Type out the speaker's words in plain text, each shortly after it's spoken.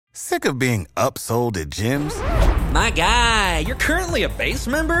Sick of being upsold at gyms? My guy, you're currently a base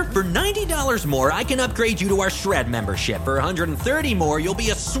member? For $90 more, I can upgrade you to our Shred membership. For $130 more, you'll be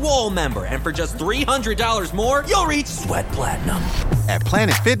a Swole member. And for just $300 more, you'll reach Sweat Platinum. At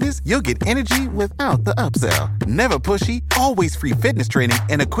Planet Fitness, you'll get energy without the upsell. Never pushy, always free fitness training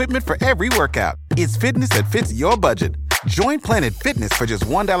and equipment for every workout. It's fitness that fits your budget. Join Planet Fitness for just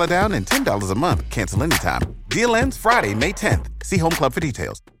 $1 down and $10 a month. Cancel anytime. Deal ends Friday, May 10th. See Home Club for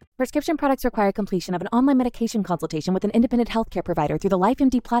details. Prescription products require completion of an online medication consultation with an independent healthcare provider through the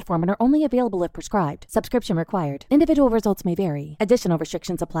LifeMD platform and are only available if prescribed. Subscription required. Individual results may vary. Additional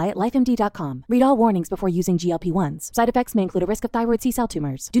restrictions apply at lifemd.com. Read all warnings before using GLP-1s. Side effects may include a risk of thyroid C-cell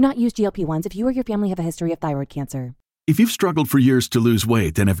tumors. Do not use GLP-1s if you or your family have a history of thyroid cancer. If you've struggled for years to lose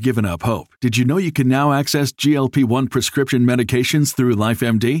weight and have given up hope, did you know you can now access GLP-1 prescription medications through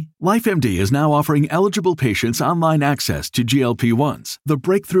LifeMD? LifeMD is now offering eligible patients online access to GLP-1s, the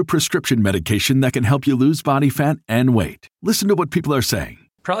breakthrough prescription medication that can help you lose body fat and weight. Listen to what people are saying.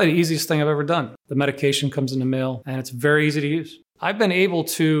 Probably the easiest thing I've ever done. The medication comes in the mail, and it's very easy to use. I've been able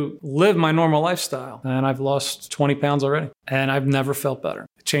to live my normal lifestyle, and I've lost 20 pounds already, and I've never felt better.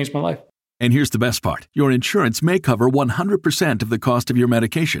 It changed my life. And here's the best part. Your insurance may cover 100% of the cost of your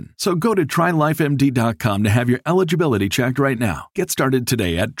medication. So go to TryLifeMD.com to have your eligibility checked right now. Get started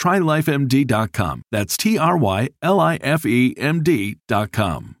today at TryLifeMD.com. That's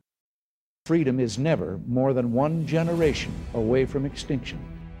TryLifeMD.com. Freedom is never more than one generation away from extinction.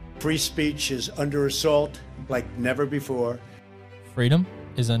 Free speech is under assault like never before. Freedom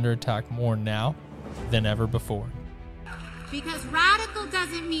is under attack more now than ever before. Because radical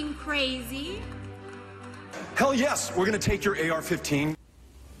doesn't mean crazy. Hell yes, we're going to take your AR-15.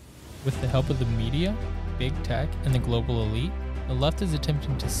 With the help of the media, big tech, and the global elite, the left is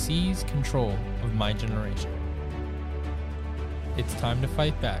attempting to seize control of my generation. It's time to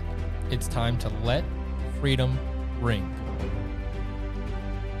fight back. It's time to let freedom ring.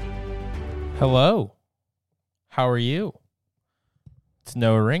 Hello. How are you? It's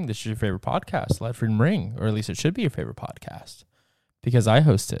Noah Ring. This is your favorite podcast, Let Freedom Ring, or at least it should be your favorite podcast, because I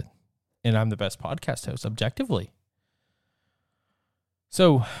host it, and I'm the best podcast host, objectively.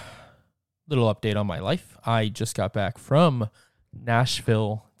 So, little update on my life. I just got back from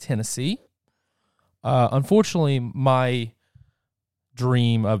Nashville, Tennessee. Unfortunately, my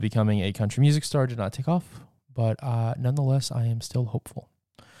dream of becoming a country music star did not take off, but nonetheless, I am still hopeful.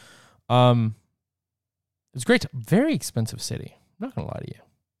 It's great. Very expensive city. I'm not going to lie to you.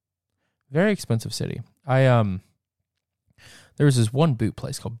 Very expensive city. There was this one boot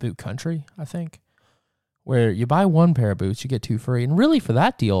place called Boot Country, I think, where you buy one pair of boots, you get two free. And really, for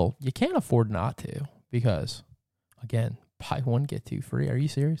that deal, you can't afford not to because, again, buy one, get two free. Are you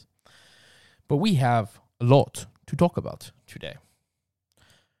serious? But we have a lot to talk about today.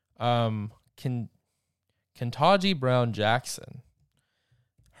 Ketanji Brown Jackson,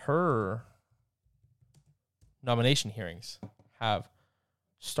 her nomination hearings have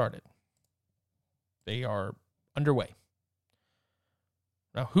started. They are underway.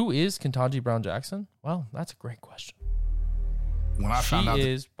 Now, who is Ketanji Brown Jackson? Well, that's a great question. She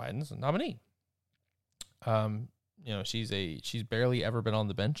is Biden's nominee. She's barely ever been on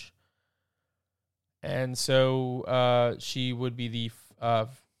the bench, and so she would be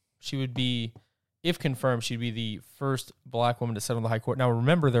if confirmed, she'd be the first black woman to sit on the high court. Now,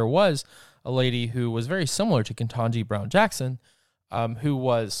 remember, there was a lady who was very similar to Ketanji Brown Jackson, who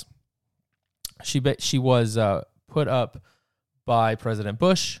was put up by President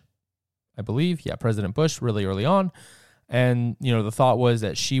Bush, I believe. Yeah, President Bush, really early on. And, the thought was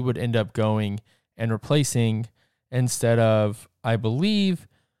that she would end up going and replacing instead of, I believe,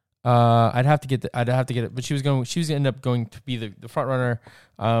 I'd have to get it, but she was going to end up going to be the front runner.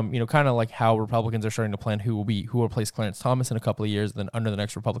 Kind of like how Republicans are starting to plan who will replace Clarence Thomas in a couple of years. Then under the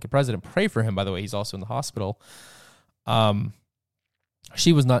next Republican president, pray for him. By the way, he's also in the hospital.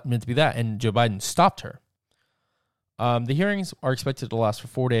 She was not meant to be that, and Joe Biden stopped her. The hearings are expected to last for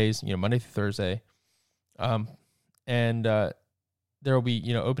 4 days. Monday through Thursday, and there will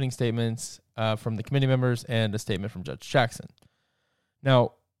be opening statements from the committee members and a statement from Judge Jackson.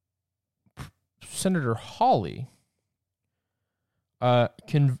 Now, Senator Hawley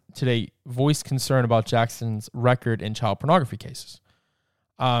today voiced concern about Jackson's record in child pornography cases.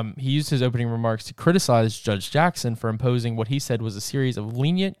 He used his opening remarks to criticize Judge Jackson for imposing what he said was a series of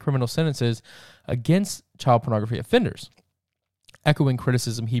lenient criminal sentences against child pornography offenders, echoing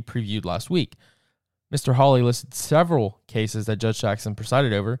criticism he previewed last week. Mr. Hawley listed several cases that Judge Jackson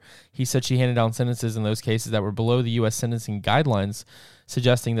presided over. He said she handed down sentences in those cases that were below the U.S. sentencing guidelines,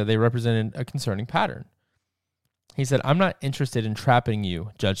 suggesting that they represented a concerning pattern. He said, I'm not interested in trapping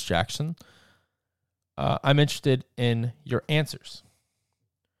you, Judge Jackson. I'm interested in your answers.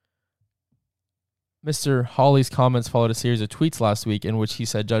 Mr. Hawley's comments followed a series of tweets last week in which he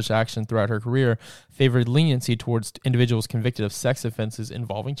said Judge Jackson throughout her career favored leniency towards individuals convicted of sex offenses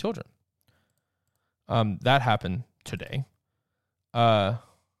involving children. That happened today. Of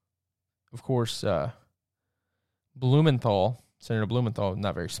course, Blumenthal, Senator Blumenthal,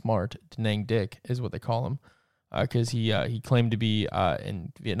 not very smart, Denang Dick is what they call him, because he claimed to be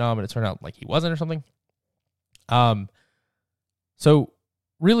in Vietnam and it turned out like he wasn't or something. So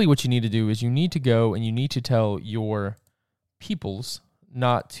really what you need to do is you need to go and you need to tell your peoples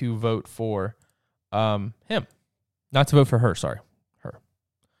not to vote for him. Not to vote for her, sorry. Her.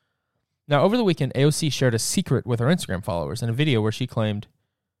 Now, over the weekend, AOC shared a secret with her Instagram followers in a video where she claimed,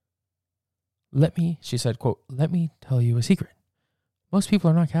 she said, quote, "Let me tell you a secret. Most people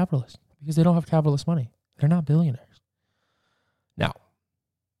are not capitalists because they don't have capitalist money. They're not billionaires." Now,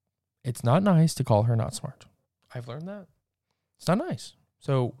 it's not nice to call her not smart. I've learned that. It's not nice.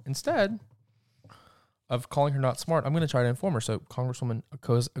 So instead of calling her not smart, I'm going to try to inform her. So Congresswoman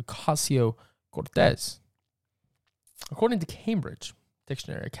Ocasio-Cortez, according to Cambridge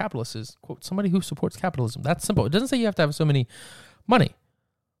Dictionary, a capitalist is, quote, somebody who supports capitalism. That's simple. It doesn't say you have to have so many money.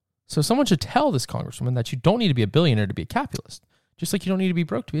 So someone should tell this congresswoman that you don't need to be a billionaire to be a capitalist, just like you don't need to be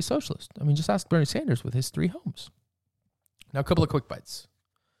broke to be a socialist. I mean, just ask Bernie Sanders with his 3 homes. Now, a couple of quick bites.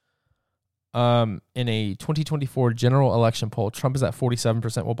 In a 2024 general election poll, Trump is at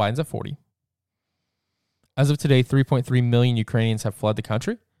 47%, while Biden's at 40%. As of today, 3.3 million Ukrainians have fled the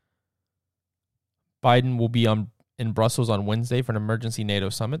country. Biden will be in Brussels on Wednesday for an emergency NATO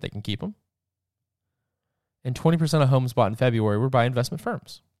summit. They can keep him. And 20% of homes bought in February were by investment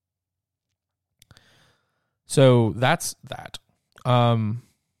firms. So that's that. I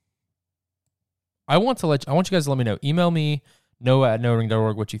want you guys to let me know. Email me,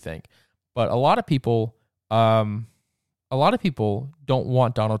 noah@noring.org, what you think. But a lot of people don't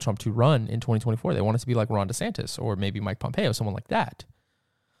want Donald Trump to run in 2024. They want it to be like Ron DeSantis or maybe Mike Pompeo, someone like that.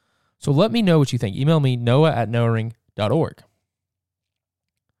 So let me know what you think. Email me, noah@noring.org.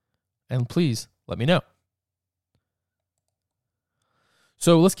 And please let me know.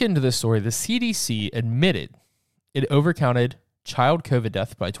 So let's get into this story. The CDC admitted it overcounted child COVID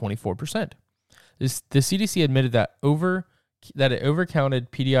death by 24%. The CDC admitted that it overcounted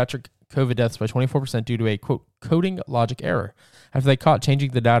pediatric COVID deaths by 24% due to a, quote, coding logic error after they got caught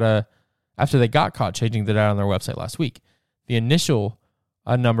changing the data on their website last week. The initial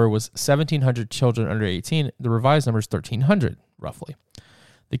number was 1,700 children under 18. The revised number is 1,300, roughly.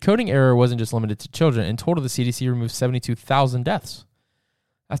 The coding error wasn't just limited to children. In total, the CDC removed 72,000 deaths.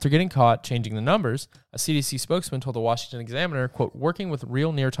 After getting caught changing the numbers, a CDC spokesman told the Washington Examiner, quote, working with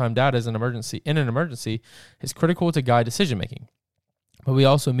real near-time data in an emergency is critical to guide decision-making. But we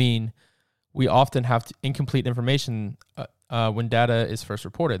also mean we often have incomplete information when data is first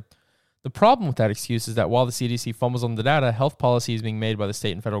reported. The problem with that excuse is that while the CDC fumbles on the data, health policy is being made by the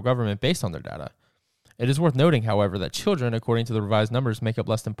state and federal government based on their data. It is worth noting, however, that children, according to the revised numbers, make up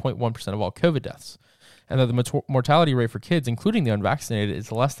less than 0.1% of all COVID deaths, and that the mortality rate for kids, including the unvaccinated,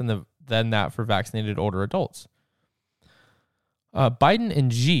 is less than that for vaccinated older adults. Biden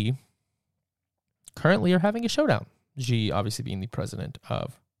and Xi currently are having a showdown. Xi obviously being the president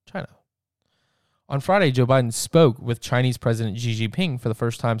of China. On Friday, Joe Biden spoke with Chinese President Xi Jinping for the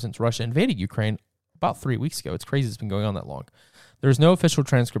first time since Russia invaded Ukraine about 3 weeks ago. It's crazy it's been going on that long. There's no official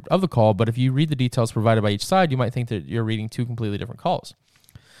transcript of the call, but if you read the details provided by each side, you might think that you're reading 2 completely different calls.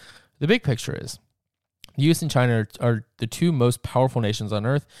 The big picture is the U.S. and China are the 2 most powerful nations on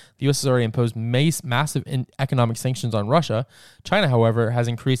Earth. The U.S. has already imposed massive economic sanctions on Russia. China, however, has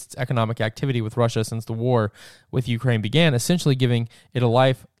increased its economic activity with Russia since the war with Ukraine began, essentially giving it a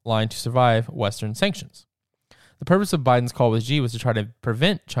lifeline to survive Western sanctions. The purpose of Biden's call with Xi was to try to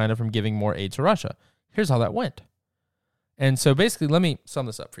prevent China from giving more aid to Russia. Here's how that went. And so basically, let me sum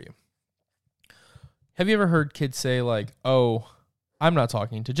this up for you. Have you ever heard kids say like, oh, I'm not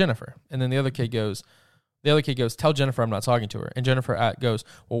talking to Jennifer? And then the other kid goes, tell Jennifer I'm not talking to her. And Jennifer goes,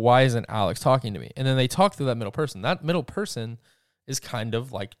 well, why isn't Alex talking to me? And then they talk through that middle person. That middle person is kind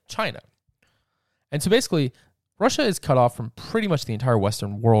of like China. And so basically, Russia is cut off from pretty much the entire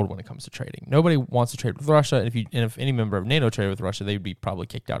Western world when it comes to trading. Nobody wants to trade with Russia. And if any member of NATO traded with Russia, they'd be probably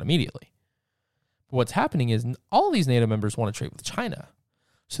kicked out immediately. But what's happening is all these NATO members want to trade with China.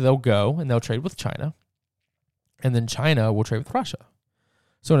 So they'll go and they'll trade with China. And then China will trade with Russia.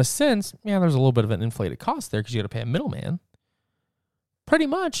 So in a sense, yeah, there's a little bit of an inflated cost there because you got to pay a middleman. Pretty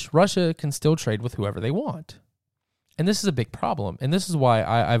much, Russia can still trade with whoever they want. And this is a big problem. And this is why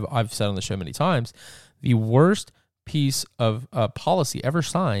I've said on the show many times, the worst piece of policy ever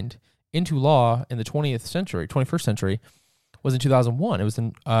signed into law in the 21st century, was in 2001.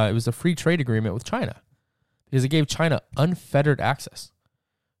 It was a free trade agreement with China because it gave China unfettered access.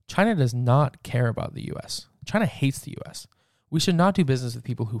 China does not care about the U.S. China hates the U.S. We should not do business with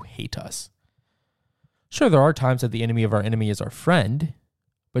people who hate us. Sure, there are times that the enemy of our enemy is our friend,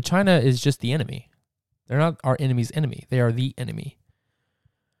 but China is just the enemy. They're not our enemy's enemy. They are the enemy.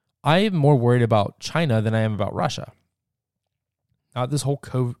 I am more worried about China than I am about Russia. Not this whole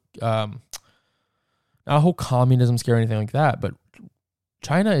not a whole communism scare or anything like that, but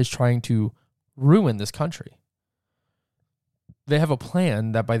China is trying to ruin this country. They have a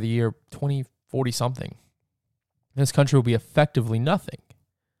plan that by the year 2040 something, this country will be effectively nothing.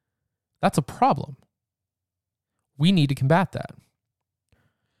 That's a problem. We need to combat that.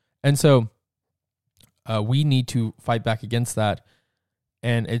 And so we need to fight back against that.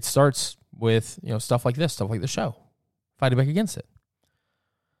 And it starts with, stuff like this, stuff like the show, fighting back against it.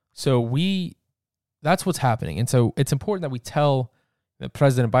 So that's what's happening. And so it's important that we tell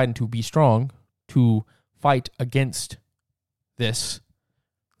President Biden to be strong, to fight against this.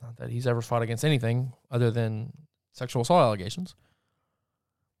 Not that he's ever fought against anything other than sexual assault allegations.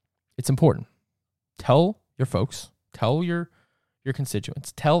 It's important. Tell your folks, tell your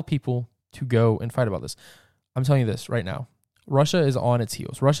constituents, tell people to go and fight about this. I'm telling you this right now. Russia is on its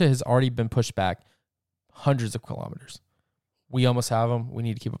heels. Russia has already been pushed back hundreds of kilometers. We almost have them. We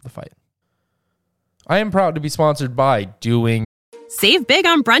need to keep up the fight. I am proud to be sponsored by Doing. Save big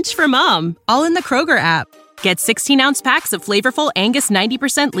on brunch for mom, all in the Kroger app. Get 16-ounce packs of flavorful Angus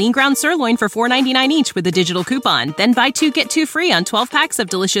 90% lean ground sirloin for $4.99 each with a digital coupon. Then buy 2, get 2 free on 12 packs of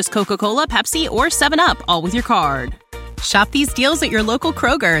delicious Coca-Cola, Pepsi, or 7-Up, all with your card. Shop these deals at your local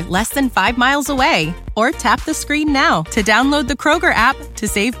Kroger, less than 5 miles away. Or tap the screen now to download the Kroger app to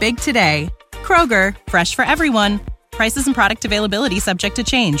save big today. Kroger, fresh for everyone. Prices and product availability subject to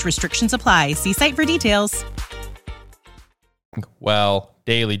change. Restrictions apply. See site for details. Well,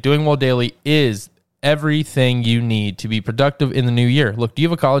 daily. Doing Well Daily is everything you need to be productive in the new year. Look, do you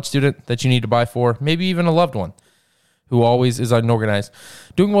have a college student that you need to buy for? Maybe even a loved one who always is unorganized.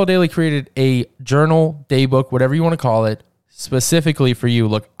 Doing Well Daily created a journal, daybook, whatever you want to call it, specifically for you.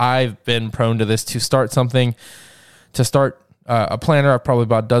 Look, I've been prone to this, to start something, to start a planner. I've probably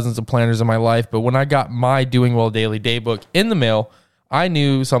bought dozens of planners in my life, but when I got my Doing Well Daily daybook in the mail, I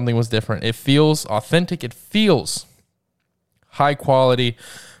knew something was different. It feels authentic. It feels high quality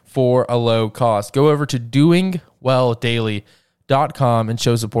for a low cost. Go over to doingwelldaily.com and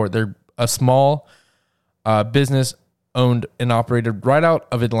show support. They're a small business owned and operated right out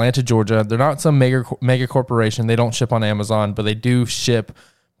of Atlanta, Georgia. They're not some mega corporation. They don't ship on Amazon, but they do ship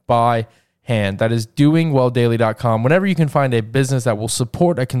by hand. That is doingwelldaily.com. Whenever you can find a business that will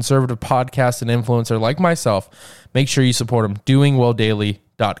support a conservative podcast and influencer like myself, make sure you support them.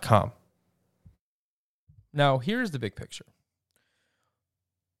 doingwelldaily.com. Now, here's the big picture.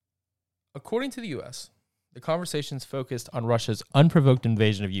 According to the U.S., the conversations focused on Russia's unprovoked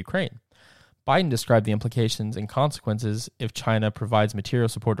invasion of Ukraine. Biden described the implications and consequences if China provides material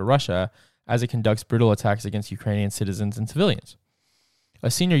support to Russia as it conducts brutal attacks against Ukrainian citizens and civilians.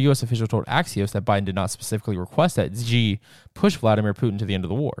 A senior U.S. official told Axios that Biden did not specifically request that Xi push Vladimir Putin to the end of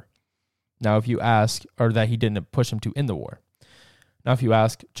the war. Now, if you ask, or that he didn't push him to end the war. Now, if you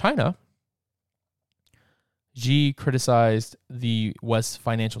ask China, Xi criticized the West's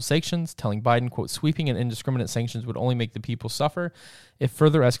financial sanctions, telling Biden, quote, sweeping and indiscriminate sanctions would only make the people suffer. If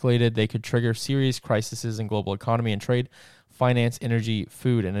further escalated, they could trigger serious crises in global economy and trade, finance, energy,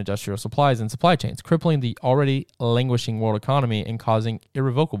 food, and industrial supplies and supply chains, crippling the already languishing world economy and causing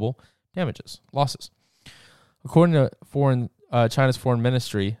irrevocable losses. According to China's foreign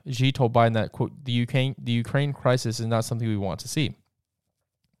ministry, Xi told Biden that, quote, the Ukraine crisis is not something we want to see.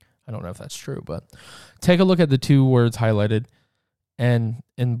 I don't know if that's true, but take a look at the two words highlighted and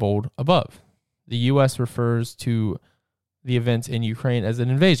in bold above. The U.S. refers to the events in Ukraine as an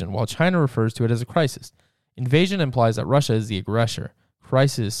invasion, while China refers to it as a crisis. Invasion implies that Russia is the aggressor.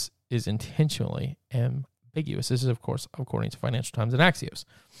 Crisis is intentionally ambiguous. This is, of course, according to Financial Times and Axios.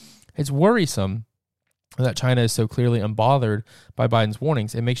 It's worrisome that China is so clearly unbothered by Biden's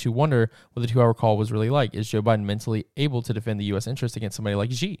warnings. It makes you wonder what the 2-hour call was really like. Is Joe Biden mentally able to defend the U.S. interest against somebody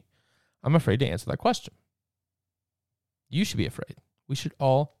like Xi? I'm afraid to answer that question. You should be afraid. We should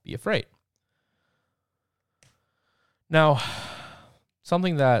all be afraid. Now,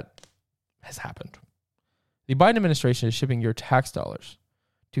 something that has happened. The Biden administration is shipping your tax dollars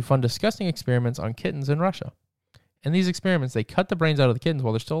to fund disgusting experiments on kittens in Russia. In these experiments, they cut the brains out of the kittens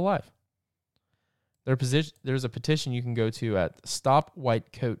while they're still alive. There's a petition you can go to at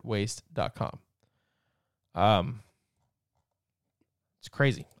stopwhitecoatwaste.com. It's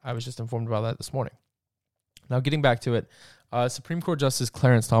crazy. I was just informed about that this morning. Now, getting back to it, Supreme Court Justice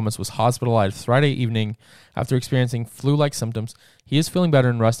Clarence Thomas was hospitalized Friday evening after experiencing flu-like symptoms. He is feeling better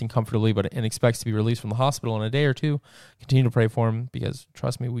and resting comfortably, and expects to be released from the hospital in a day or two. Continue to pray for him because,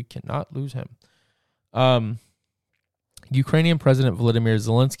 trust me, we cannot lose him. Ukrainian President Volodymyr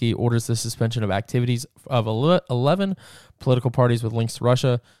Zelensky orders the suspension of activities of 11 political parties with links to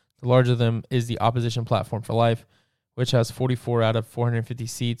Russia. The larger of them is the Opposition Platform for Life, which has 44 out of 450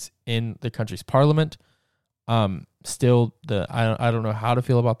 seats in the country's parliament. Still, I don't know how to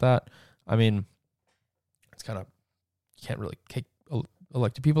feel about that. I mean, it's kind of, you can't really kick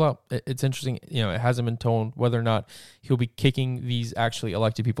elected people out. It's interesting, it hasn't been told whether or not he'll be kicking these actually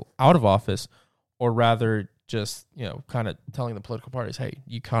elected people out of office, or rather just, kind of telling the political parties, hey,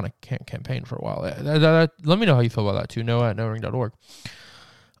 you kind of can't campaign for a while. Let me know how you feel about that too. Noah@noring.org.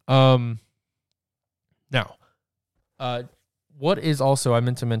 Now, what is also, I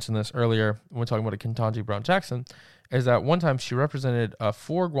meant to mention this earlier when we're talking about Ketanji Brown Jackson, is that one time she represented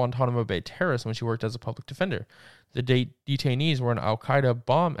 4 Guantanamo Bay terrorists when she worked as a public defender. The detainees were an al-Qaeda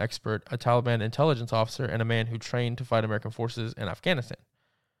bomb expert, a Taliban intelligence officer, and a man who trained to fight American forces in Afghanistan,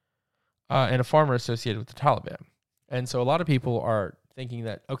 and a farmer associated with the Taliban. And so a lot of people are thinking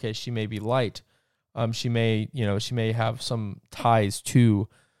that, okay, she may be light. She may have some ties to,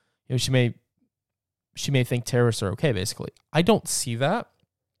 she may think terrorists are okay, basically. I don't see that,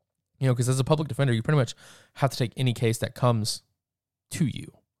 because as a public defender, you pretty much have to take any case that comes to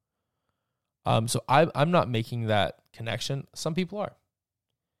you. So I'm not making that connection. Some people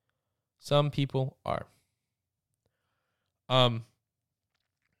are.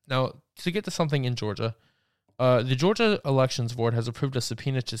 Now, to get to something in Georgia, the Georgia Elections Board has approved a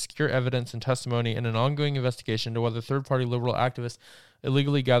subpoena to secure evidence and testimony in an ongoing investigation into whether third-party liberal activists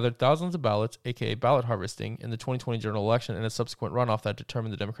illegally gathered thousands of ballots, aka ballot harvesting, in the 2020 general election and a subsequent runoff that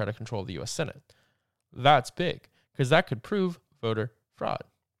determined the Democratic control of the U.S. Senate. That's big, because that could prove voter fraud.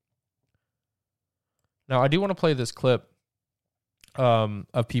 Now, I do want to play this clip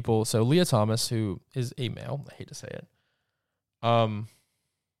of people. So Leah Thomas, who is a male, I hate to say it,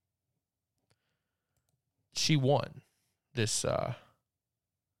 she won this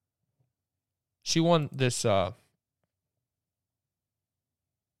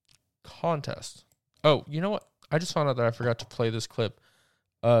contest. Oh, you know what? I just found out that I forgot to play this clip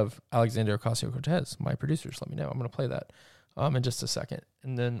of Alexandria Ocasio-Cortez. My producers let me know. I'm going to play that in just a second,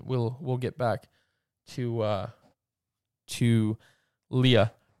 and then we'll get back to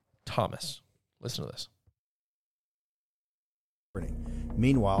Leah Thomas. Listen to this.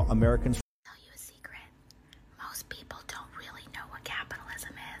 Meanwhile, Americans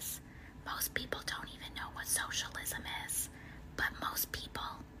people don't even know what socialism is. But most people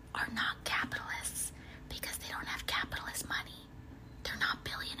are not capitalists because they don't have capitalist money. They're not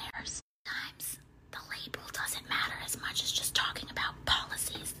billionaires. Sometimes the label doesn't matter as much as just talking about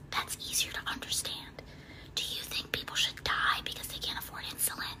policies. That's easier to understand. Do you think people should die because they can't afford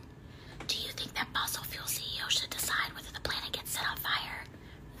insulin? Do you think that fossil fuel CEO should decide whether the planet gets set on fire?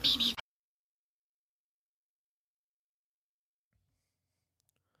 Me neither.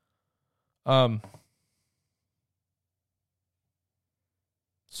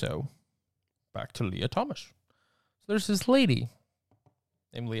 So back to Leah Thomas. So there's this lady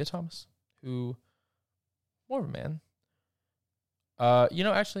named Leah Thomas who, more of a man.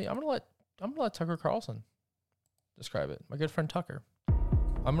 Actually, I'm gonna let Tucker Carlson describe it. My good friend Tucker.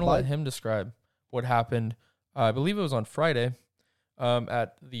 I'm gonna let him describe what happened. I believe it was on Friday,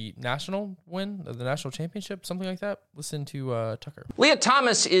 at the national win, the national championship, something like that. Listen to Tucker. Leah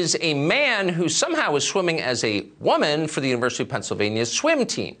Thomas is a man who somehow is swimming as a woman for the University of Pennsylvania's swim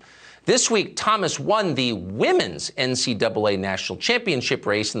team. This week, Thomas won the women's NCAA national championship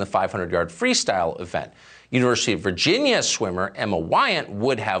race in the 500-yard freestyle event. University of Virginia swimmer Emma Wyant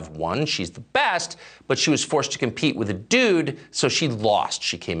would have won. She's the best, but she was forced to compete with a dude, so she lost.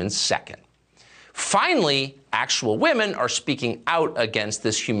 She came in second. Finally, actual women are speaking out against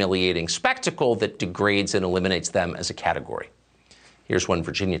this humiliating spectacle that degrades and eliminates them as a category. Here's one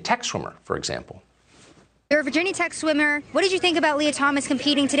Virginia Tech swimmer, for example. You're a Virginia Tech swimmer. What did you think about Leah Thomas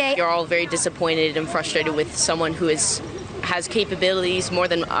competing today? You're all very disappointed and frustrated with someone who has capabilities more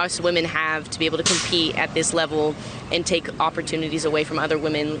than us women have to be able to compete at this level and take opportunities away from other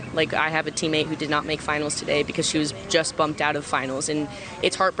women. Like, I have a teammate who did not make finals today because she was just bumped out of finals. And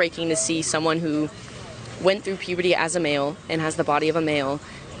it's heartbreaking to see someone who went through puberty as a male and has the body of a male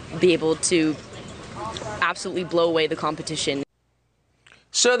be able to absolutely blow away the competition.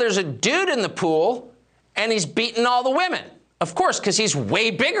 So there's a dude in the pool and he's beating all the women. Of course, because he's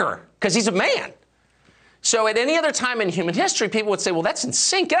way bigger, because he's a man. So at any other time in human history, people would say, well, that's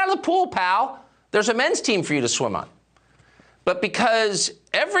insane. Get out of the pool, pal. There's a men's team for you to swim on. But because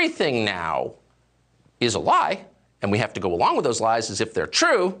everything now is a lie, and we have to go along with those lies as if they're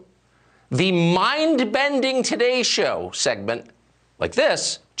true, the mind-bending Today Show segment, like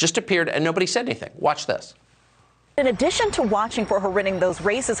this, just appeared and nobody said anything. Watch this. In addition to watching for her winning those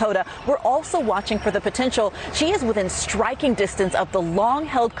races, Hoda, we're also watching for the potential. She is within striking distance of the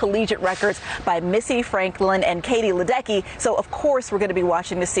long-held collegiate records by Missy Franklin and Katie Ledecky. So, of course, we're going to be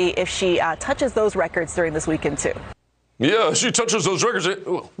watching to see if she touches those records during this weekend, too. Yeah, she touches those records.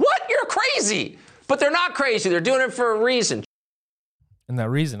 What? You're crazy. But they're not crazy. They're doing it for a reason. And that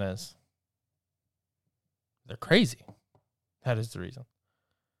reason is they're crazy. That is the reason.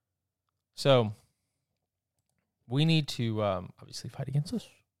 So we need to obviously fight against this.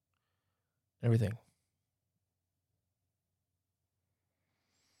 Everything.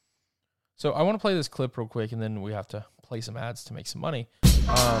 So I want to play this clip real quick, and then we have to play some ads to make some money.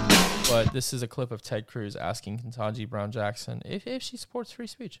 But this is a clip of Ted Cruz asking Ketanji Brown Jackson if she supports free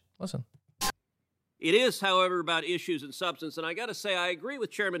speech. Listen. It is, however, about issues and substance, and I got to say I agree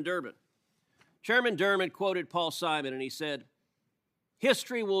with Chairman Durbin. Chairman Durbin quoted Paul Simon, and he said,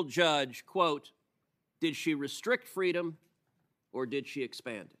 history will judge, quote, did she restrict freedom or did she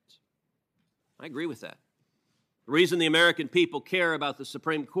expand it? I agree with that. The reason the American people care about the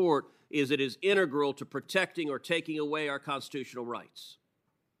Supreme Court is it is integral to protecting or taking away our constitutional rights.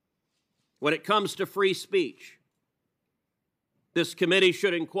 When it comes to free speech, this committee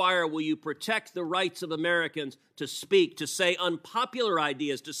should inquire, will you protect the rights of Americans to speak, to say unpopular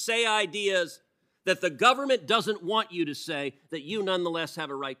ideas, to say ideas that the government doesn't want you to say, that you nonetheless have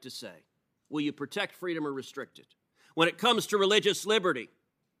a right to say? Will you protect freedom or restrict it? When it comes to religious liberty,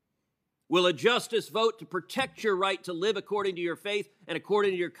 will a justice vote to protect your right to live according to your faith and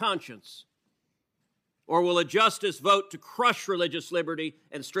according to your conscience? Or will a justice vote to crush religious liberty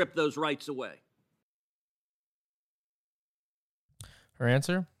and strip those rights away? Her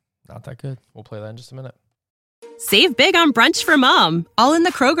answer, not that good. We'll play that in just a minute. Save big on brunch for mom, all in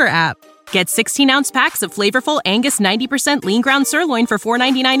the Kroger app. Get 16-ounce packs of flavorful Angus 90% lean ground sirloin for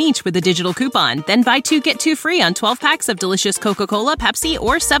 $4.99 each with a digital coupon. Then buy 2, get 2 free on 12 packs of delicious Coca-Cola, Pepsi,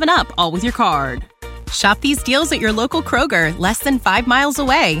 or 7-Up, all with your card. Shop these deals at your local Kroger, less than 5 miles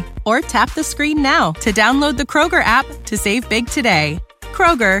away. Or tap the screen now to download the Kroger app to save big today.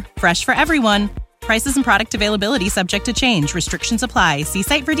 Kroger, fresh for everyone. Prices and product availability subject to change. Restrictions apply. See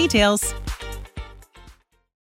site for details.